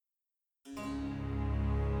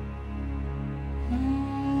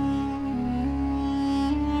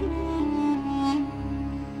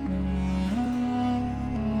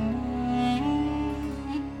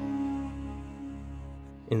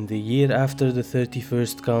In the year after the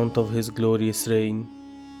 31st count of his glorious reign,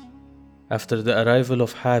 after the arrival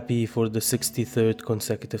of Hapi for the 63rd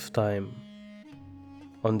consecutive time,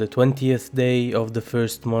 on the 20th day of the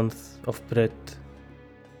first month of Pret,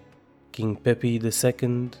 King Pepi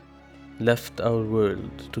II left our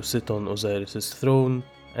world to sit on Osiris' throne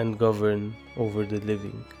and govern over the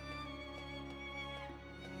living.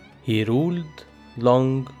 He ruled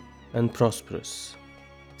long and prosperous,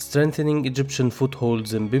 strengthening Egyptian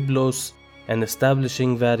footholds in Byblos and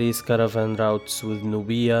establishing various caravan routes with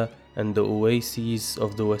Nubia and the oases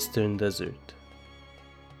of the western desert.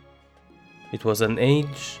 It was an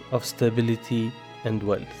age of stability and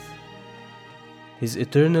wealth. His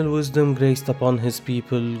eternal wisdom graced upon his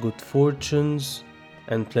people good fortunes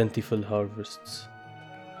and plentiful harvests.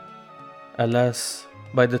 Alas,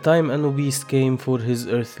 by the time Anubis came for his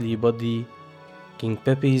earthly body, King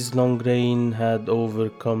Pepi's long reign had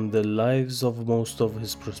overcome the lives of most of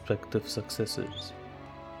his prospective successors.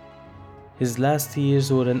 His last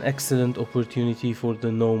years were an excellent opportunity for the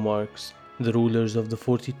nomarchs, the rulers of the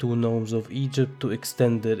 42 nomes of Egypt, to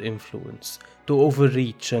extend their influence, to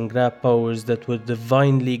overreach and grab powers that were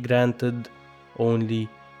divinely granted only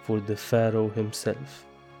for the pharaoh himself.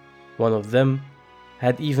 One of them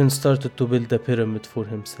had even started to build a pyramid for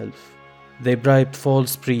himself. They bribed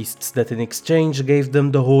false priests that in exchange gave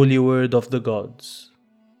them the holy word of the gods.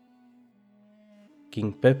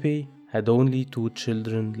 King Pepi had only 2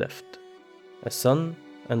 children left, a son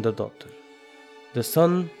and a daughter. The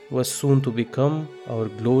son was soon to become our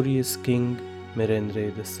glorious King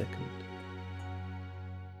Merenre II.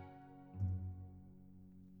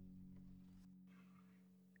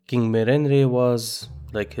 King Merenre was,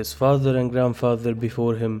 like his father and grandfather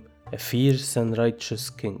before him, a fierce and righteous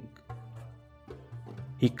king.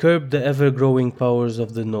 He curbed the ever-growing powers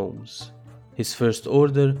of the nomes. His first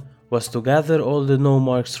order was to gather all the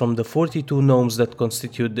nomarchs from the 42 nomes that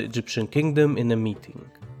constitute the Egyptian kingdom in a meeting.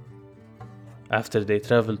 After they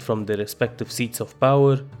traveled from their respective seats of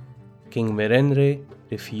power, King Merenre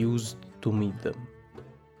refused to meet them.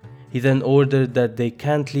 He then ordered that they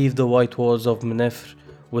can't leave the white walls of Menefre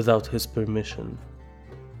without his permission.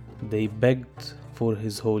 They begged for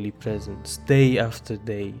his holy presence day after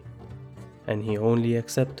day, and he only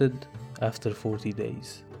accepted after 40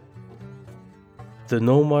 days. The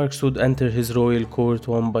nomarchs would enter his royal court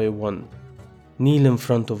one by one, kneel in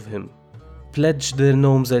front of him, pledge their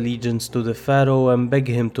nome's allegiance to the pharaoh and beg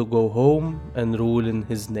him to go home and rule in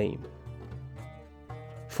his name.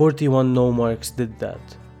 41 nomarchs did that,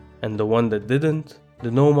 and the one that didn't, the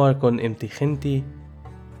nomarch on Imtikhinti,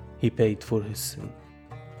 he paid for his sin.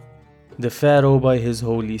 The pharaoh by his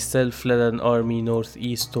holy self led an army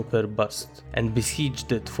northeast to Perbust and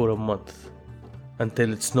besieged it for a month,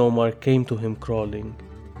 until its nomarch came to him crawling.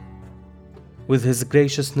 With his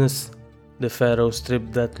graciousness, the pharaoh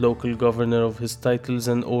stripped that local governor of his titles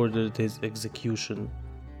and ordered his execution.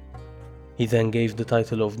 He then gave the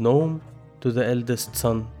title of nome to the eldest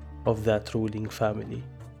son of that ruling family.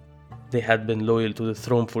 They had been loyal to the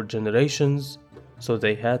throne for generations, so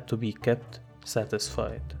they had to be kept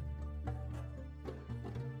satisfied.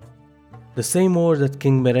 The same war that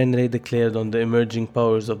King Merenre declared on the emerging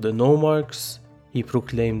powers of the nomarchs, he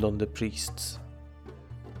proclaimed on the priests.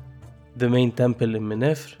 The main temple in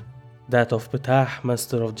Menefre, that of Ptah,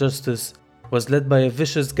 Master of Justice, was led by a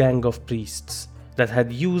vicious gang of priests that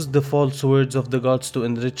had used the false words of the gods to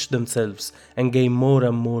enrich themselves and gain more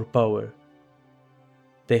and more power.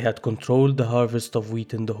 They had controlled the harvest of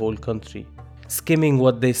wheat in the whole country, skimming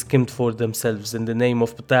what they skimmed for themselves in the name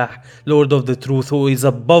of Ptah, Lord of the Truth, who is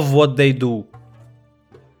above what they do.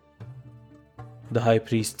 The high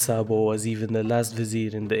priest Sabo was even the last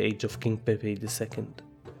vizier in the age of King Pepi II.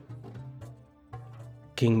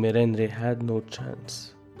 King Merenre had no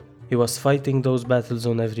chance. He was fighting those battles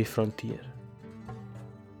on every frontier.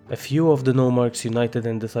 A few of the nomarchs united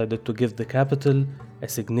and decided to give the capital a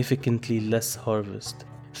significantly less harvest,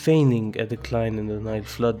 feigning a decline in the Nile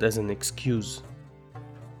flood as an excuse.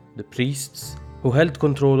 The priests, who held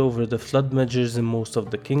control over the flood measures in most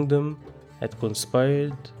of the kingdom, had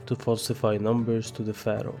conspired to falsify numbers to the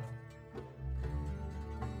pharaoh.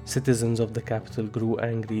 Citizens of the capital grew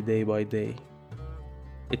angry day by day.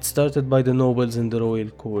 It started by the nobles in the royal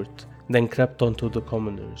court, then crept onto the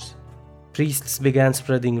commoners. Priests began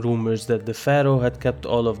spreading rumors that the pharaoh had kept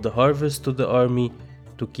all of the harvest to the army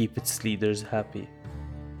to keep its leaders happy.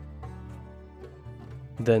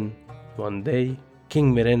 Then, one day,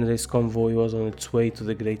 King Merenre's convoy was on its way to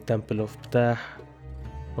the great temple of Ptah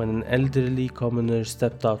when an elderly commoner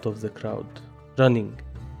stepped out of the crowd, running,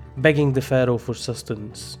 begging the pharaoh for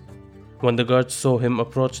sustenance. When the guards saw him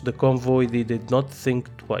approach the convoy, they did not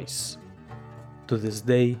think twice. To this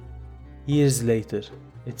day, years later,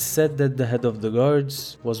 it's said that the head of the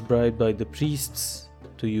guards was bribed by the priests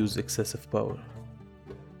to use excessive power.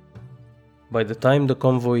 By the time the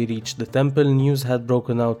convoy reached the temple, news had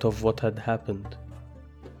broken out of what had happened.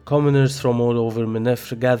 Commoners from all over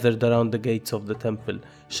Menefre gathered around the gates of the temple,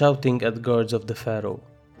 shouting at guards of the pharaoh.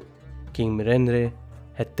 King Merenre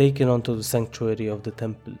had taken onto the sanctuary of the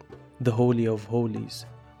temple, the Holy of Holies,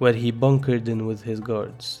 where he bunkered in with his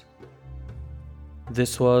guards.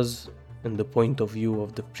 This was, in the point of view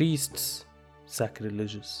of the priests,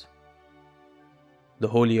 sacrilegious. The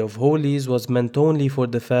Holy of Holies was meant only for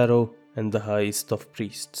the pharaoh and the highest of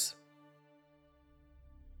priests.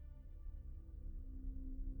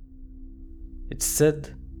 It's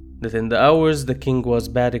said that in the hours the king was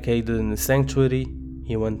barricaded in the sanctuary,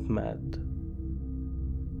 he went mad.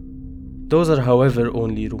 Those are, however,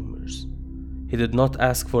 only rumors. He did not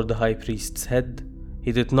ask for the high priest's head,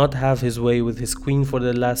 he did not have his way with his queen for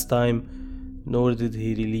the last time, nor did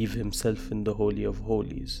he relieve himself in the Holy of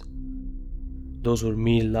Holies. Those were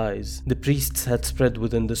mere lies the priests had spread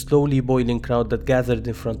within the slowly boiling crowd that gathered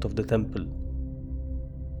in front of the temple.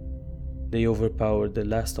 They overpowered the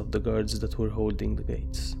last of the guards that were holding the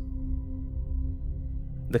gates.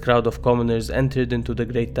 The crowd of commoners entered into the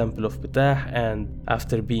great temple of Ptah, and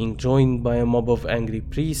after being joined by a mob of angry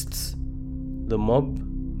priests, the mob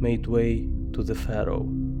made way to the pharaoh.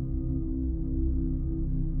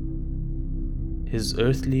 His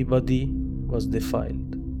earthly body was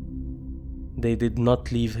defiled. They did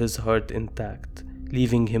not leave his heart intact,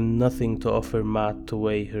 leaving him nothing to offer Maat to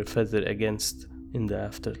weigh her feather against in the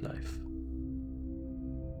afterlife.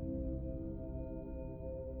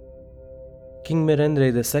 King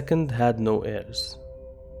Merenre II had no heirs,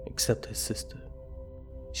 except his sister.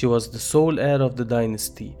 She was the sole heir of the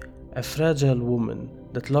dynasty, a fragile woman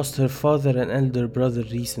that lost her father and elder brother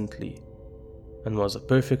recently, and was a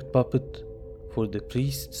perfect puppet for the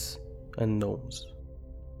priests and gnomes.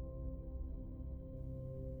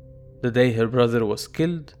 The day her brother was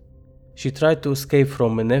killed, she tried to escape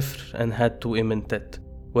from Menefre and had to Imentet,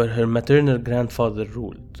 where her maternal grandfather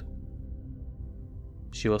ruled.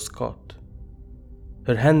 She was caught.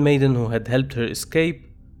 Her handmaiden who had helped her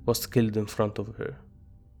escape was killed in front of her.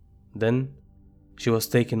 Then she was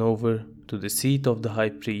taken over to the seat of the high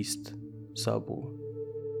priest, Sabu.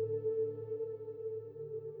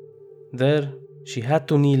 There, she had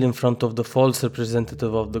to kneel in front of the false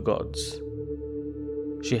representative of the gods.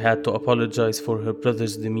 She had to apologize for her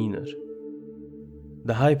brother's demeanor.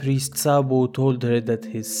 The high priest Sabu told her that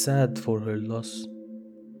he is sad for her loss,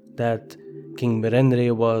 that King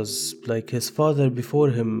Merenre was, like his father before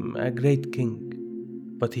him, a great king,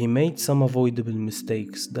 but he made some avoidable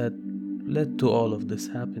mistakes that led to all of this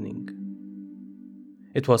happening.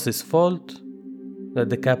 It was his fault that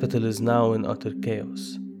the capital is now in utter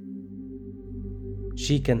chaos.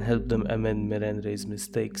 She can help them amend Merenre's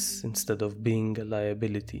mistakes instead of being a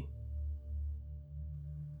liability.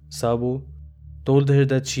 Sabu told her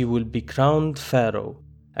that she will be crowned pharaoh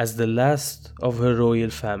as the last of her royal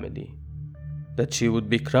family, that she would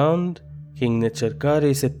be crowned King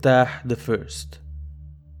Necherkare Septah I.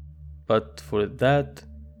 But for that,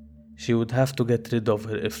 she would have to get rid of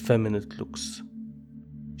her effeminate looks.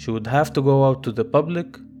 She would have to go out to the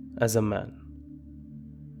public as a man,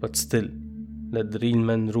 but still let the real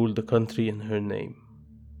men rule the country in her name.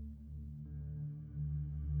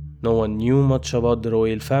 No one knew much about the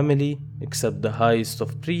royal family except the highest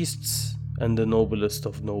of priests and the noblest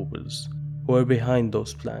of nobles who were behind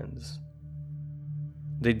those plans.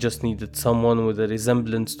 They just needed someone with a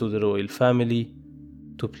resemblance to the royal family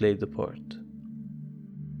to play the part.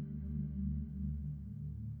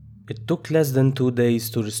 It took less than 2 days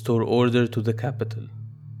to restore order to the capital.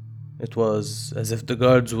 It was as if the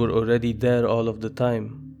guards were already there all of the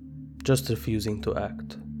time, just refusing to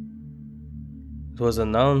act. It was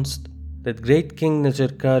announced that great King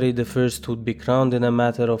Necherkare I would be crowned in a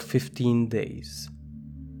matter of 15 days,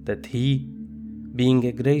 that he, being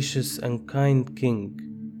a gracious and kind king,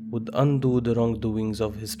 would undo the wrongdoings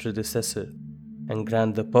of his predecessor and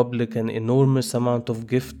grant the public an enormous amount of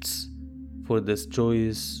gifts for this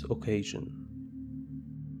joyous occasion.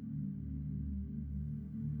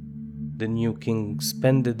 The new king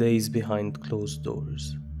spent the days behind closed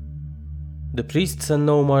doors. The priests and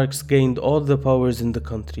nomarchs gained all the powers in the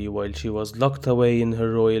country while she was locked away in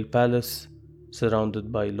her royal palace,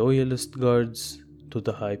 surrounded by loyalist guards to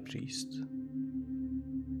the high priest.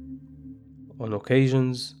 On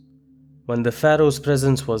occasions, when the pharaoh's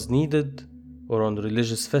presence was needed, or on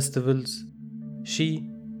religious festivals, she,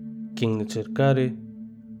 King Necherkare,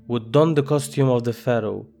 would don the costume of the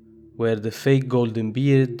pharaoh, wear the fake golden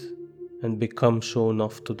beard, and become shown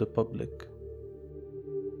off to the public.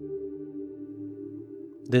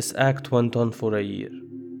 This act went on for a year,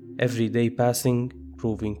 every day passing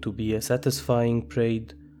proving to be a satisfying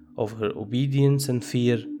parade of her obedience and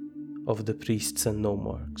fear of the priests and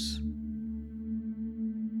nomarchs.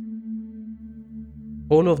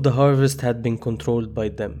 All of the harvest had been controlled by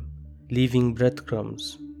them, leaving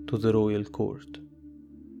breadcrumbs to the royal court.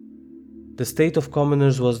 The state of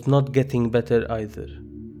commoners was not getting better either,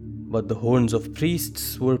 but the horns of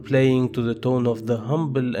priests were playing to the tone of the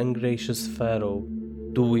humble and gracious pharaoh,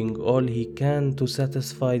 doing all he can to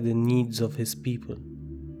satisfy the needs of his people.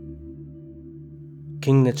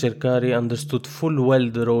 King Necherkare understood full well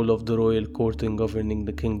the role of the royal court in governing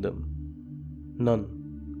the kingdom. None.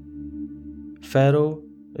 Pharaoh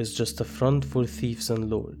is just a front for thieves and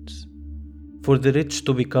lords, for the rich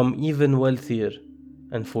to become even wealthier,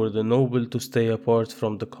 and for the noble to stay apart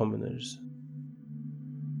from the commoners.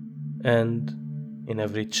 And, in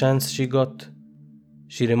every chance she got,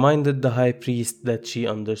 she reminded the high priest that she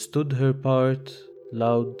understood her part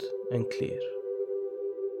loud and clear.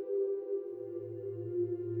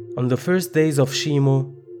 On the first days of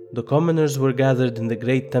Shimo, the commoners were gathered in the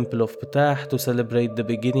great temple of Ptah to celebrate the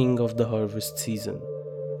beginning of the harvest season,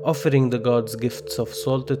 offering the gods gifts of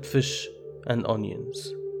salted fish and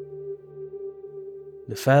onions.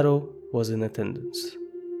 The pharaoh was in attendance,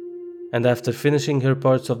 and after finishing her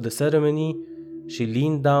parts of the ceremony, she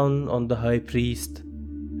leaned down on the high priest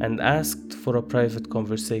and asked for a private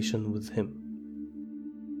conversation with him.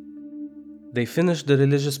 They finished the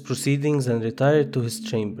religious proceedings and retired to his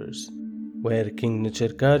chambers, where King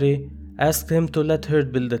Necherkare asked him to let her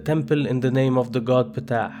build a temple in the name of the god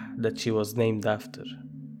Ptah that she was named after.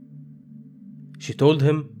 She told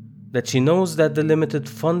him that she knows that the limited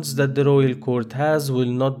funds that the royal court has will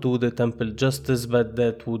not do the temple justice, but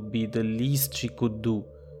that would be the least she could do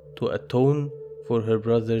to atone for her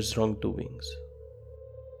brother's wrongdoings.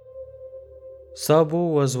 Sabo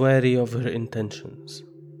was wary of her intentions.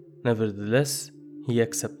 Nevertheless, he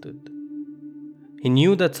accepted. He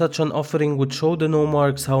knew that such an offering would show the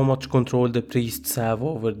nomarchs how much control the priests have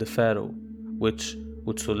over the pharaoh, which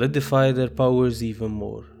would solidify their powers even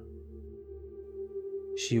more.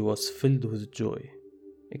 She was filled with joy,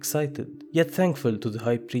 excited, yet thankful to the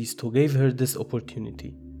high priest who gave her this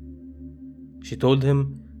opportunity. She told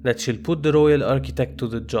him that she'll put the royal architect to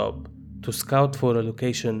the job to scout for a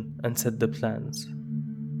location and set the plans.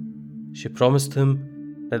 She promised him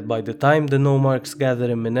that by the time the nomarchs gather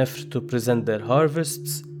in Menefre to present their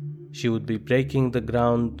harvests, she would be breaking the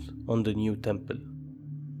ground on the new temple.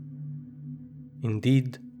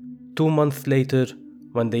 Indeed, 2 months later,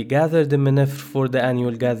 when they gathered in Menefre for the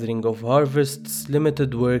annual gathering of harvests,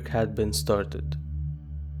 limited work had been started.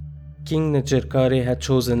 King Necherkare had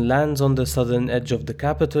chosen lands on the southern edge of the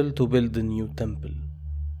capital to build the new temple.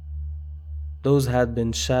 Those had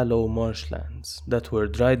been shallow marshlands that were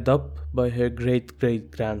dried up by her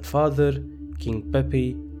great-great-grandfather, King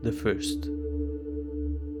Pepi I.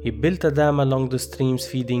 He built a dam along the streams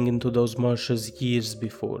feeding into those marshes years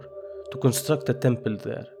before to construct a temple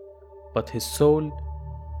there, but his soul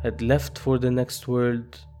had left for the next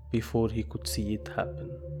world before he could see it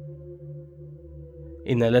happen.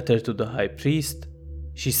 In a letter to the high priest,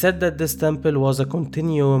 she said that this temple was a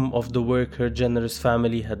continuum of the work her generous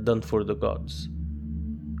family had done for the gods.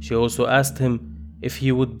 She also asked him if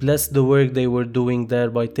he would bless the work they were doing there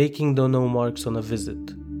by taking the nomarchs on a visit,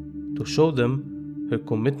 to show them her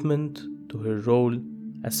commitment to her role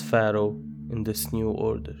as pharaoh in this new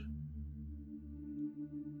order.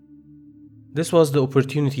 This was the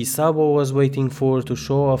opportunity Sabo was waiting for to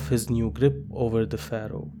show off his new grip over the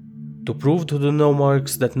pharaoh, to prove to the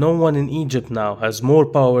nomarchs that no one in Egypt now has more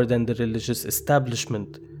power than the religious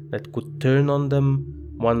establishment that could turn on them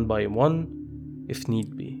one by one if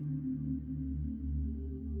need be.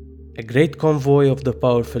 A great convoy of the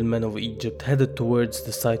powerful men of Egypt headed towards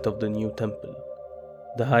the site of the new temple.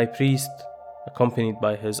 The high priest, accompanied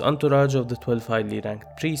by his entourage of the 12 highly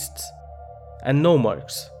ranked priests, and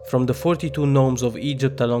nomarchs from the 42 nomes of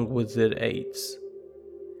Egypt along with their aides.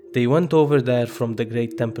 They went over there from the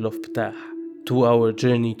great temple of Ptah, 2-hour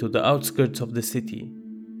journey to the outskirts of the city.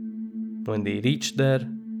 When they reached there,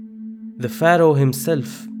 the pharaoh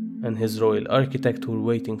himself and his royal architect were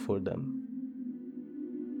waiting for them.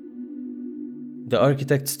 The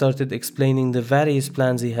architect started explaining the various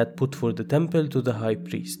plans he had put for the temple to the high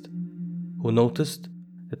priest, who noticed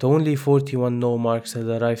that only 41 nomarchs had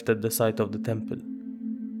arrived at the site of the temple.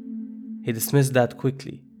 He dismissed that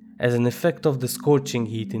quickly, as an effect of the scorching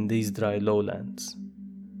heat in these dry lowlands.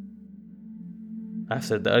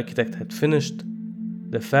 After the architect had finished,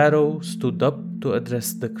 the pharaoh stood up to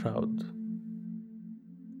address the crowd.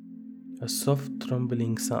 A soft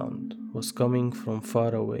rumbling sound was coming from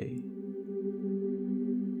far away.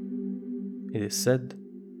 It is said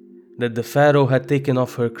that the pharaoh had taken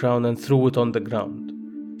off her crown and threw it on the ground.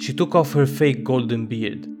 She took off her fake golden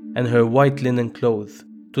beard and her white linen clothes,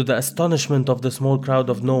 to the astonishment of the small crowd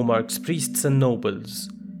of nomarchs, priests and nobles.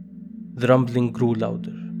 The rumbling grew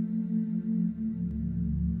louder.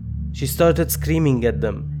 She started screaming at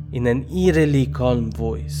them in an eerily calm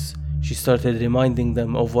voice. She started reminding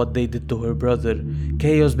them of what they did to her brother.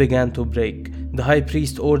 Chaos began to break. The high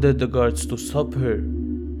priest ordered the guards to stop her.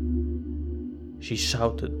 She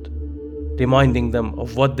shouted, reminding them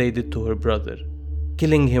of what they did to her brother,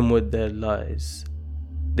 killing him with their lies.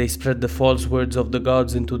 They spread the false words of the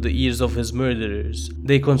gods into the ears of his murderers.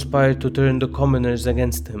 They conspired to turn the commoners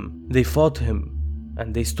against him. They fought him,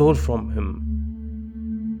 and they stole from him.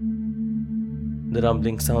 The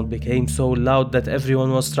rumbling sound became so loud that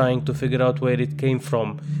everyone was trying to figure out where it came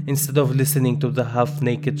from, instead of listening to the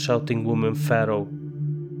half-naked shouting woman Pharaoh.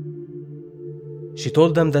 She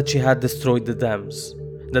told them that she had destroyed the dams,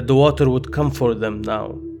 that the water would come for them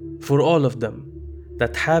now, for all of them,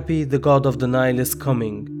 that Hapi, the god of the Nile, is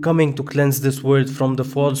coming to cleanse this world from the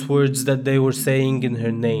false words that they were saying in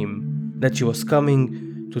her name, that she was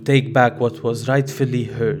coming to take back what was rightfully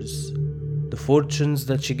hers, the fortunes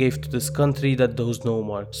that she gave to this country that those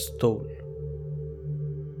nomarchs stole.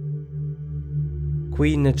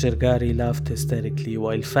 Queen Nechergari laughed hysterically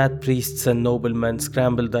while fat priests and noblemen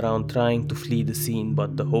scrambled around trying to flee the scene,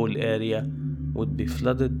 but the whole area would be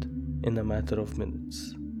flooded in a matter of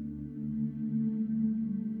minutes.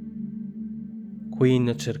 Queen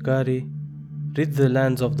Nechergari rid the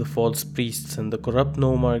lands of the false priests and the corrupt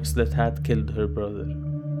nomarchs that had killed her brother.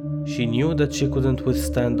 She knew that she couldn't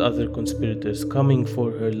withstand other conspirators coming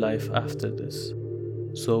for her life after this,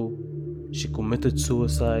 so she committed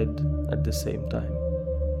suicide at the same time.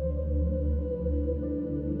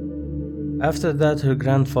 After that, her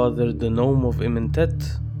grandfather, the Nome of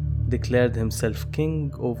Imentet, declared himself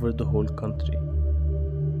king over the whole country.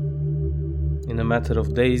 In a matter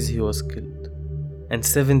of days, he was killed, and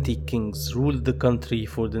 70 kings ruled the country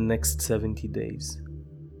for the next 70 days.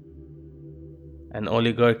 An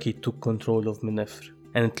oligarchy took control of Menefre,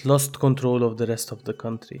 and it lost control of the rest of the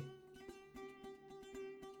country.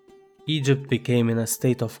 Egypt became in a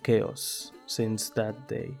state of chaos since that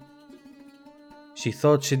day. She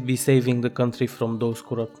thought she'd be saving the country from those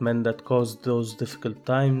corrupt men that caused those difficult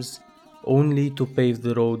times, only to pave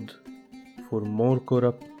the road for more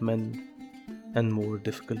corrupt men and more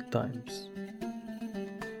difficult times.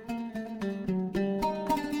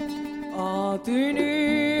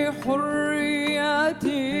 أعطني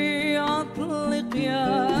حريتي أطلق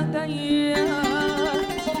يدي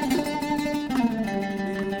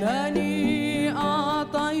إنني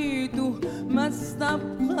أعطيته ما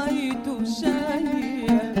استبقيت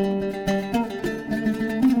شيئا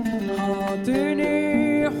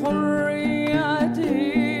أعطني حريتي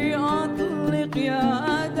أطلق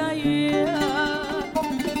يدي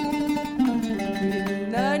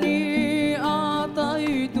إنني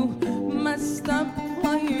أعطيته ما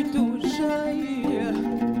استبقيت شيئا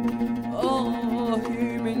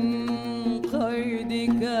من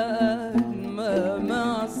قيدك أمام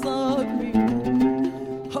عصابي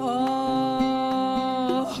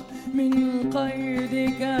من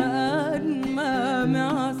قيدك أمام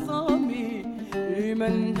عصابي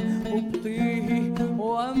لمن أبقيه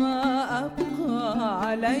وما أبقى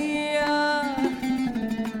علي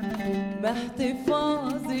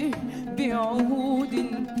باحتفاظي بعهود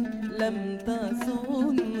لم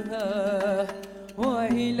تصنها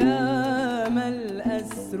وإلى ما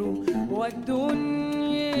الأسر والدنيا